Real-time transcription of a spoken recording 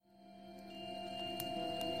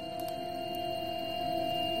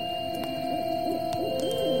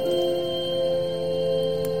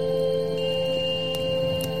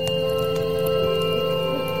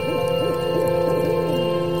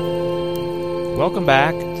Welcome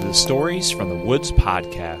back to the Stories from the Woods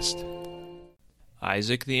podcast.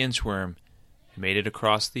 Isaac the Inchworm made it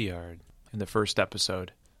across the yard in the first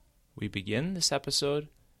episode. We begin this episode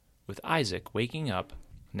with Isaac waking up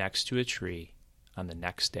next to a tree on the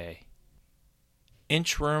next day.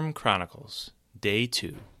 Inchworm Chronicles, Day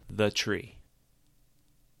 2, The Tree.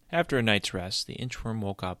 After a night's rest, the inchworm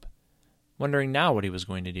woke up, wondering now what he was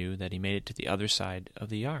going to do that he made it to the other side of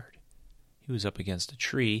the yard. He was up against a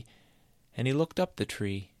tree, and he looked up the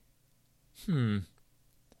tree. I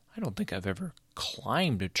don't think I've ever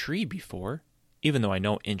climbed a tree before, even though I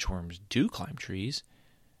know inchworms do climb trees.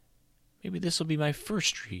 Maybe this will be my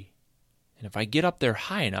first tree, and if I get up there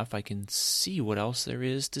high enough, I can see what else there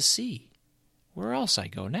is to see, where else I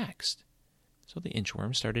go next. So the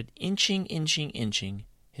inchworm started inching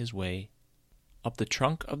his way up the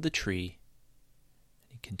trunk of the tree,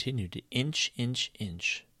 and he continued to inch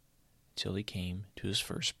until he came to his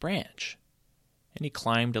first branch. And he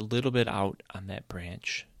climbed a little bit out on that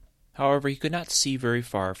branch. However, he could not see very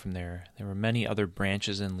far from there. There were many other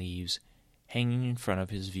branches and leaves hanging in front of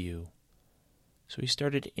his view. So he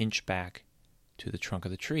started to inch back to the trunk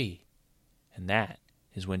of the tree. And that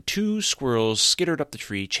is when two squirrels skittered up the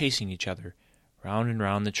tree, chasing each other round and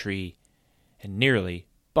round the tree, and nearly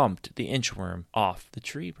bumped the inchworm off the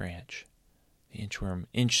tree branch. The inchworm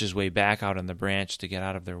inched his way back out on the branch to get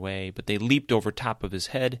out of their way, but they leaped over top of his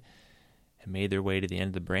head and made their way to the end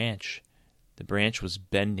of the branch. The branch was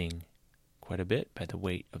bending quite a bit by the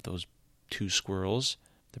weight of those two squirrels.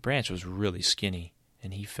 The branch was really skinny,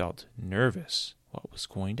 and he felt nervous what was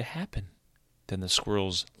going to happen. Then the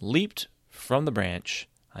squirrels leaped from the branch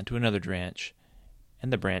onto another branch,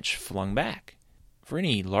 and the branch flung back. For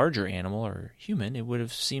any larger animal or human, it would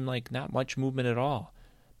have seemed like not much movement at all.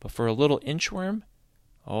 But for a little inchworm,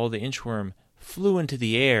 the inchworm flew into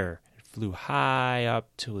the air. Flew high up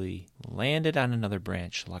till he landed on another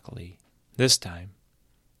branch, luckily. This time,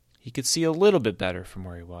 he could see a little bit better from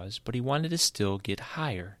where he was, but he wanted to still get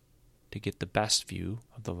higher to get the best view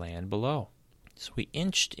of the land below. So he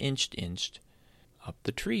inched up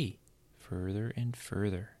the tree, further and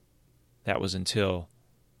further. That was until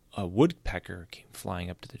a woodpecker came flying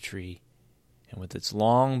up to the tree, and with its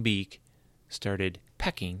long beak started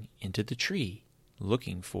pecking into the tree,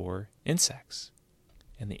 looking for insects.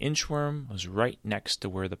 And the inchworm was right next to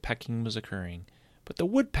where the pecking was occurring. But the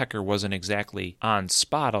woodpecker wasn't exactly on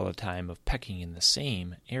spot all the time of pecking in the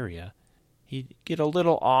same area. He'd get a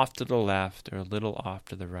little off to the left or a little off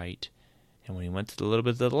to the right. And when he went to a little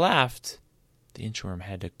bit to the left, the inchworm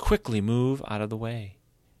had to quickly move out of the way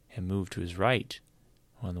and move to his right.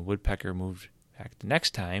 When the woodpecker moved back the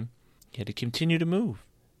next time, he had to continue to move.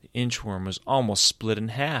 The inchworm was almost split in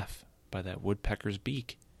half by that woodpecker's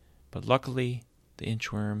beak. But luckily, the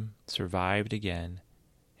inchworm survived again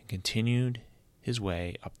and continued his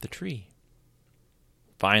way up the tree.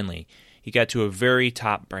 Finally, he got to a very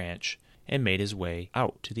top branch and made his way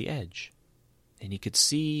out to the edge. And he could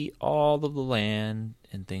see all of the land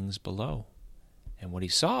and things below. And what he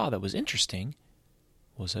saw that was interesting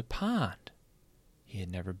was a pond. He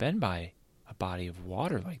had never been by a body of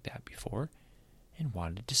water like that before and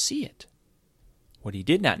wanted to see it. What he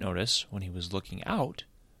did not notice when he was looking out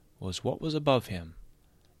was what was above him.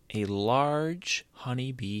 A large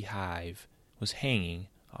honeybee hive was hanging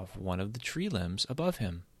off one of the tree limbs above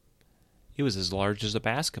him. It was as large as a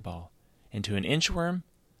basketball, and to an inchworm,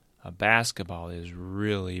 a basketball is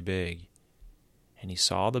really big, and he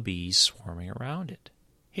saw the bees swarming around it.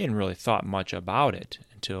 He hadn't really thought much about it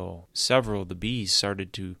until several of the bees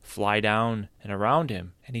started to fly down and around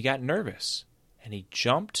him, and he got nervous, and he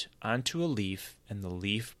jumped onto a leaf, and the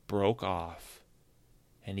leaf broke off.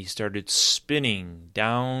 And he started spinning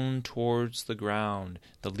down towards the ground.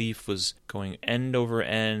 The leaf was going end over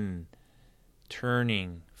end,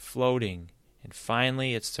 turning, floating, and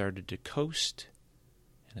finally it started to coast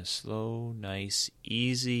in a slow, nice,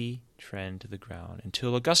 easy trend to the ground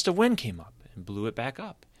until a gust of wind came up and blew it back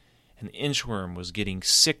up. And the inchworm was getting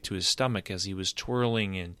sick to his stomach as he was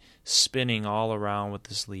twirling and spinning all around with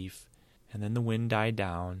this leaf. And then the wind died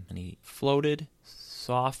down, and he floated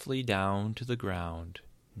softly down to the ground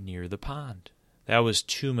near the pond. That was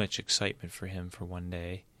too much excitement for him for one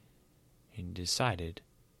day. He decided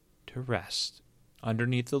to rest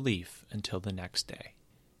underneath the leaf until the next day.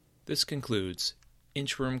 This concludes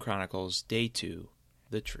Inchworm Chronicles Day 2,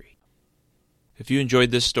 The Tree. If you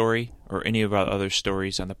enjoyed this story or any of our other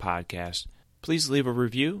stories on the podcast, please leave a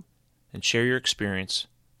review and share your experience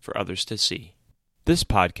for others to see. This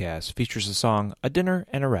podcast features the song A Dinner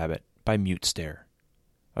and a Rabbit by Mute Stare,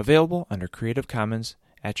 available under Creative Commons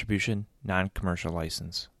Attribution Non-Commercial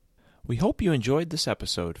License. We hope you enjoyed this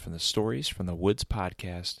episode from the Stories from the Woods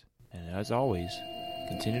podcast, and as always,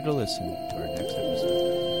 continue to listen to our next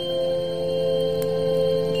episode.